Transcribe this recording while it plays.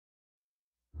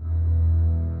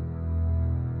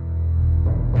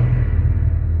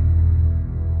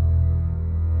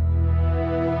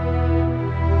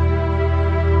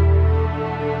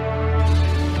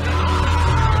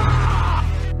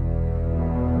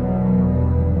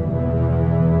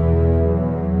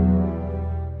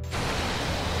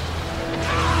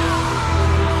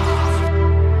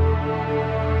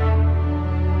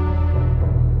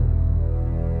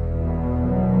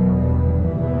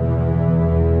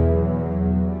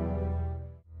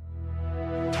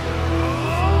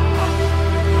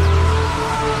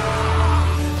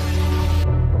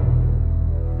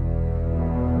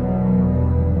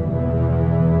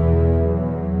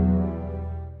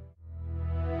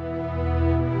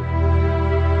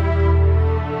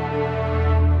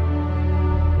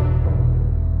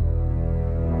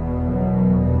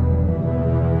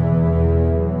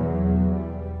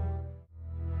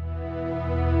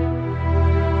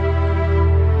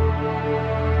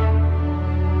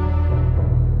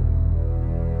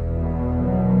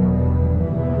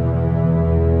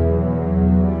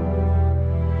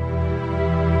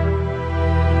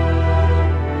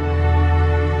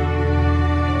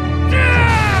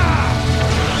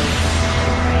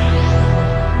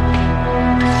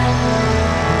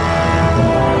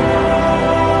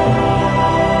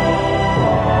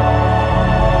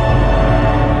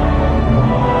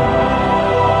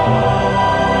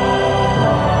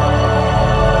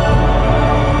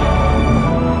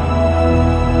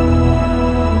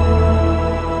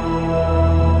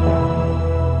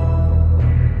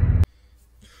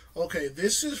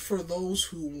this is for those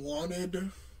who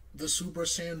wanted the Super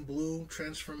Saiyan Blue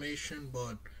transformation,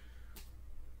 but,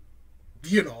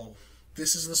 you know,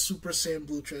 this is the Super Saiyan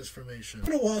Blue transformation. It's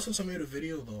been a while since I made a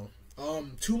video, though.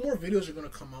 2 more videos are gonna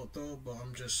come out, though, but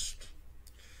I'm just...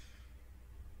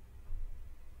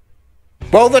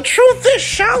 Well, the truth is,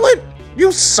 shallot,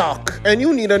 you suck, and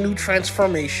you need a new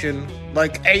transformation,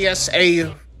 like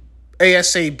ASAB?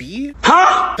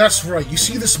 Huh? That's right, you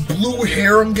see this blue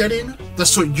hair I'm getting?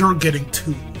 That's what you're getting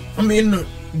too. I mean,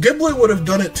 Giblet would have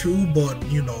done it too, but,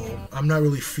 you know, I'm not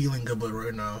really feeling Giblet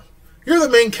right now. You're the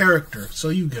main character, so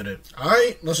you get it.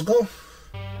 Alright, let's go.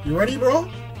 You ready,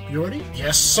 bro? You ready?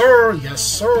 Yes, sir. Yes,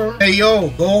 sir. Hey, yo,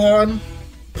 Gohan,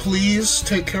 please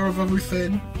take care of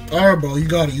everything. Alright, bro, you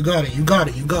got it, you got it, you got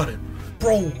it, you got it.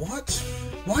 Bro, what?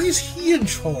 Why is he in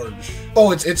charge?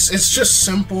 Oh, it's just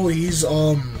simple. He's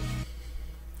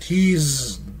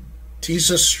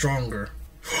just stronger.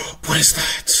 What is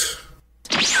that?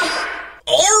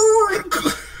 Arg!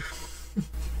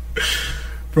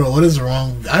 Bro, what is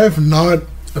wrong? I have not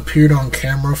appeared on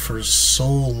camera for so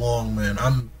long, man.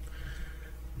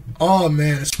 Oh,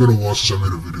 man. It's been a while since I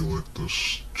made a video like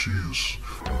this. Jeez.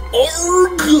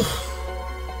 Arg!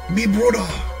 Me brother!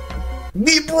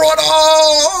 Me brother!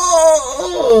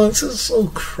 Oh, this is so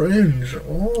cringe.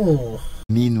 Oh.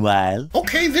 Meanwhile...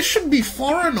 Okay, this should be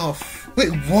far enough.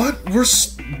 Wait, what?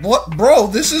 What? Bro,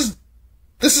 this is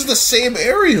the same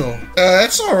area.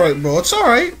 It's alright, bro. It's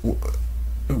alright.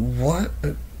 What?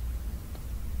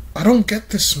 I don't get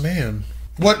this, man.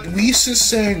 What Whis is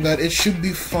saying that it should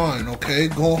be fine, okay?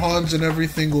 Gohan's and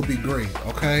everything will be great,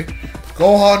 okay?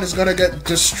 Gohan is gonna get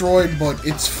destroyed, but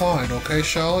it's fine, okay,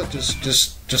 Shallot?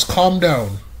 Just calm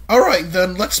down. Alright,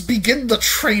 then, let's begin the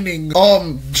training.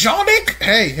 Jonic?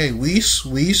 Hey, Whis,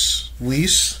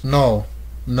 no.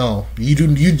 You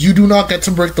do not get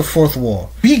to break the 4th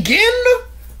wall. Begin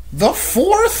the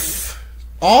 4th,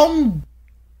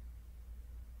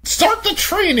 start the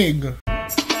training.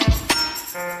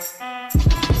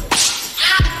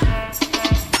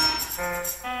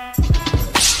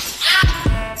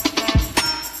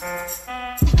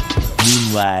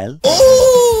 Meanwhile...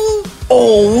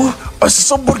 Oh, is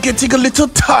someone getting a little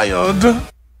tired?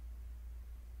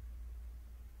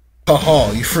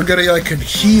 Haha, you forgetting I can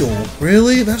heal.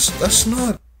 Really? That's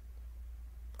not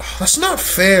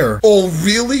fair. Oh,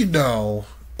 really? No.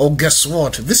 Oh, guess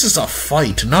what? This is a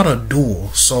fight, not a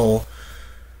duel, so...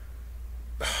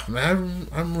 Man,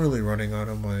 I'm really running out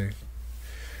of my...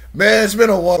 Man, it's been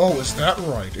a while. Oh, is that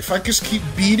right? If I just keep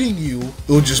beating you,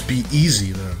 it'll just be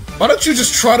easy then. Why don't you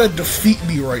just try to defeat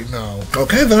me right now?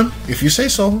 Okay then, if you say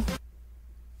so.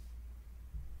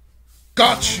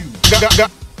 Got you.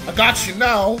 I got you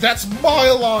now. That's my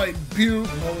line, dude.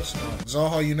 No, it's not.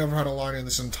 Zaha, you never had a line in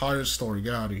this entire story.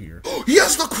 Get out of here. He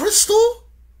has the crystal?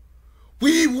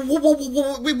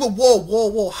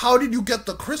 Whoa. How did you get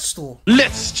the crystal?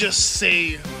 Let's just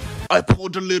say I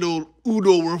pulled a little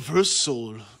Uno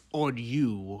reversal on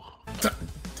you.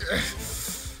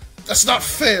 That's not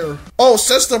fair. Oh,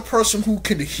 says the person who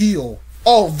can heal.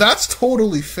 Oh, that's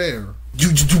totally fair.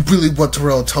 You really want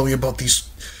to tell me about these...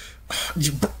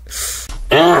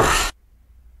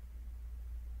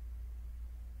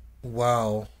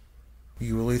 Wow.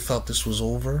 You really thought this was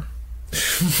over?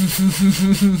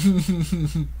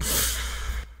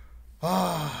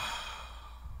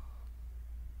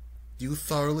 You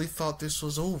thoroughly thought this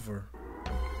was over.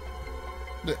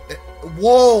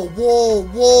 Whoa,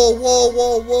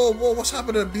 what's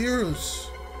happened to Beerus?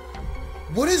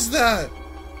 What is that?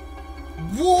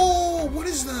 Whoa, what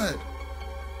is that?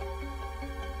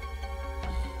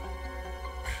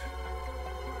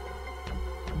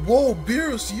 Whoa,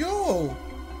 Beerus, yo!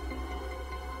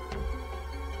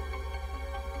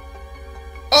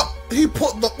 He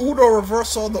put the Uno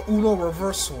reversal on the Uno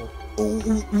reversal.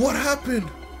 What happened?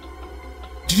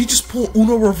 Did he just pull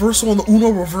Uno reversal on the Uno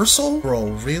reversal?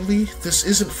 Bro, really? This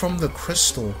isn't from the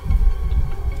crystal.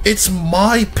 It's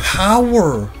my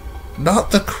power,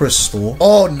 not the crystal.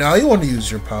 Oh, now you want to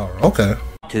use your power. Okay.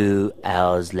 2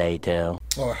 hours later.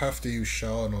 Oh, I have to use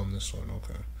shallot on this one.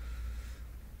 Okay.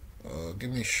 Give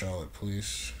me shallot,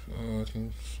 please. I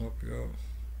can swap you out.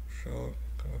 Shallot.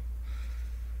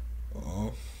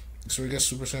 Okay. So we get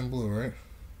Super Saiyan Blue, right?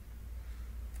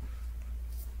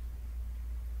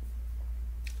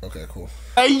 Okay, cool.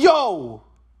 Hey, yo!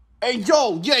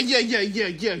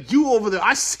 Yeah. You over there.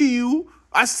 I see you.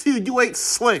 You ain't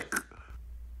slick.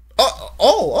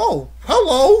 Hello.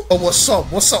 Oh, what's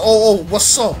up? What's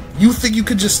up? You think you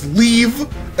could just leave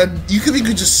and you think you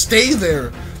could just stay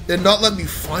there and not let me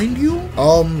find you?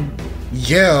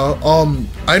 Yeah,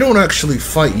 I don't actually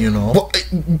fight, you know. But,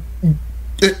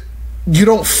 you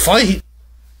don't fight?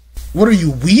 What are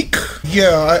you, weak?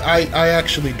 Yeah, I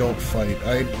actually don't fight.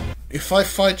 If I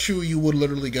fight you, you would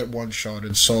literally get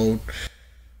one-shotted, so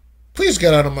please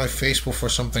get out of my face before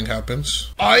something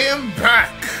happens. I am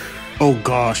back! Oh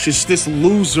gosh, it's this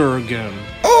loser again.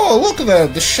 Oh, look at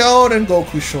that, the Shallot and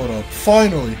Goku showed up.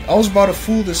 Finally. I was about to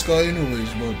fool this guy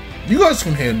anyways, but you guys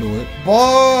can handle it.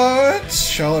 But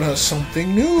Shallot has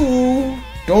something new,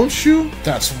 don't you?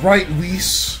 That's right,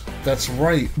 Whis. That's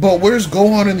right. But where's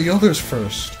Gohan and the others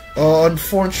first?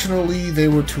 Unfortunately, they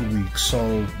were too weak,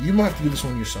 so you might have to do this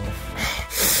one yourself.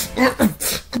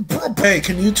 Hey,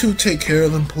 can you two take care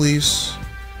of them, please?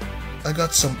 I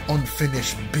got some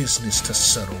unfinished business to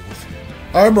settle with you.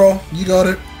 Alright, bro, you got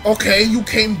it. Okay, you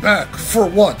came back. For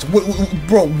what?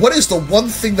 Bro, what is the one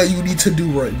thing that you need to do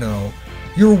right now?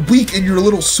 You're weak in your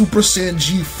little Super Saiyan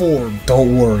G form.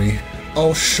 Don't worry.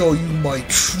 I'll show you my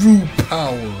true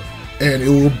power. And it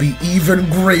will be even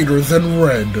greater than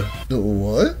red.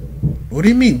 What? What do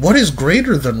you mean? What is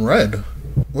greater than red?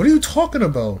 What are you talking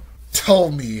about?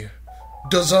 Tell me,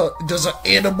 does an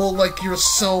animal like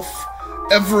yourself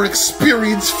ever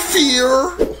experience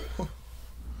fear?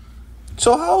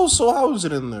 So how is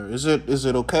it in there? Is it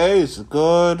okay? Is it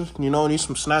good? You know, need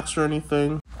some snacks or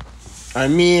anything? I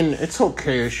mean, it's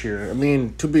okay-ish here. I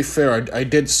mean, to be fair, I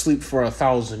did sleep for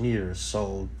 1,000 years,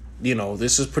 so, you know,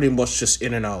 this is pretty much just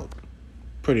in and out.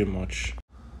 Pretty much.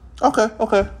 Okay.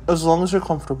 As long as you're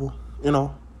comfortable, you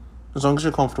know. As long as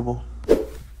you're comfortable.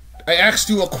 I asked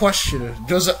you a question.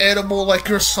 Does an animal like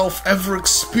yourself ever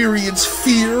experience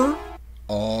fear?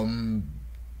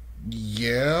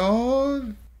 Yeah.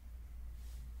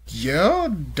 Yeah,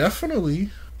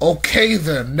 definitely. Okay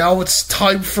then, now it's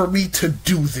time for me to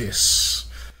do this.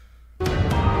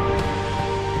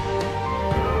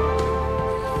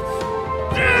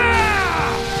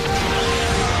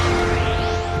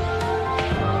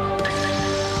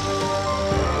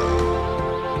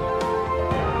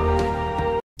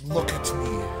 Look at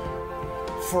me,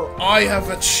 for I have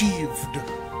achieved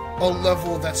a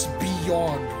level that's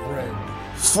beyond red.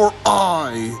 For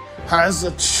I has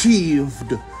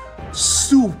achieved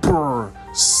Super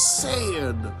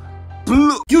Saiyan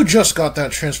Blue. You just got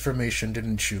that transformation,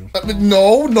 didn't you?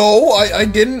 No, I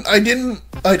didn't.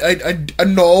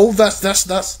 No, that's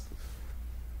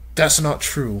not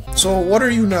true. So what are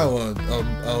you now,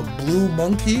 a blue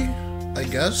monkey? I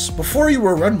guess. Before you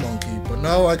were a red monkey, but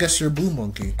now I guess you're a blue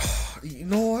monkey. You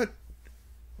know what?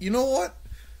 You know what?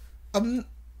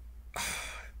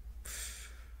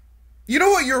 You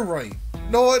know what? You're right. You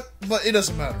know what? But it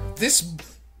doesn't matter. This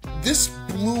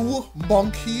blue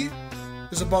monkey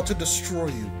is about to destroy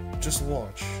you. Just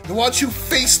watch. Now watch you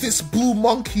face this blue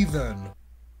monkey then.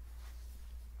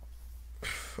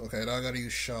 Okay, now I gotta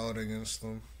use shallot against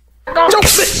them.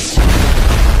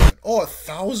 Oh,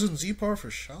 1,000 Z-Power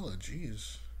for shallot,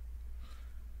 jeez.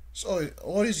 So,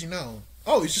 what is he now?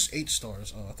 Oh, he's just 8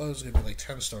 stars. Oh, I thought it was gonna be like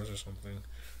 10 stars or something.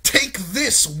 Take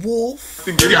this, wolf!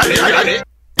 You got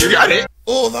it.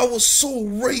 Oh, that was so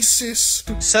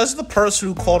racist. Says the person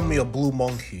who called me a blue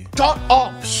monkey. Shut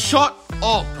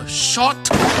up.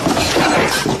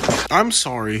 I'm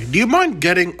sorry. Do you mind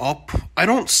getting up? I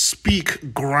don't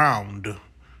speak ground.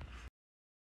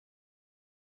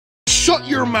 Shut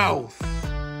your mouth.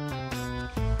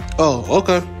 Oh,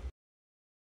 okay.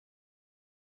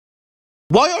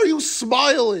 Why are you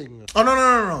smiling? Oh,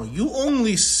 no. You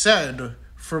only said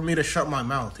for me to shut my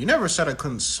mouth. You never said I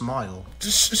couldn't smile.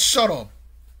 Just shut up.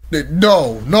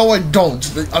 No, I don't.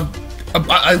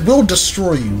 I will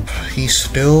destroy you. He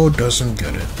still doesn't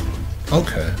get it.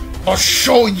 Okay. I'll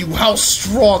show you how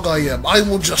strong I am. I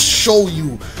will just show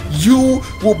you. You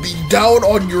will be down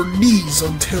on your knees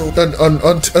until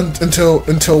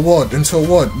what? Until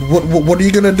what? What are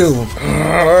you gonna do?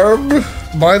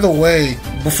 By the way,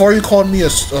 before you called me a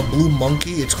blue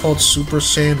monkey, it's called Super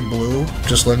Saiyan Blue.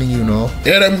 Just letting you know.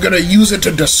 And I'm gonna use it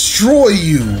to destroy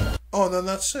you. Oh, then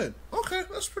that's it. Okay,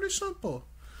 that's pretty simple.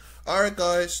 Alright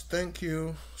guys, thank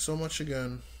you so much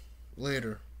again.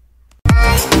 Later.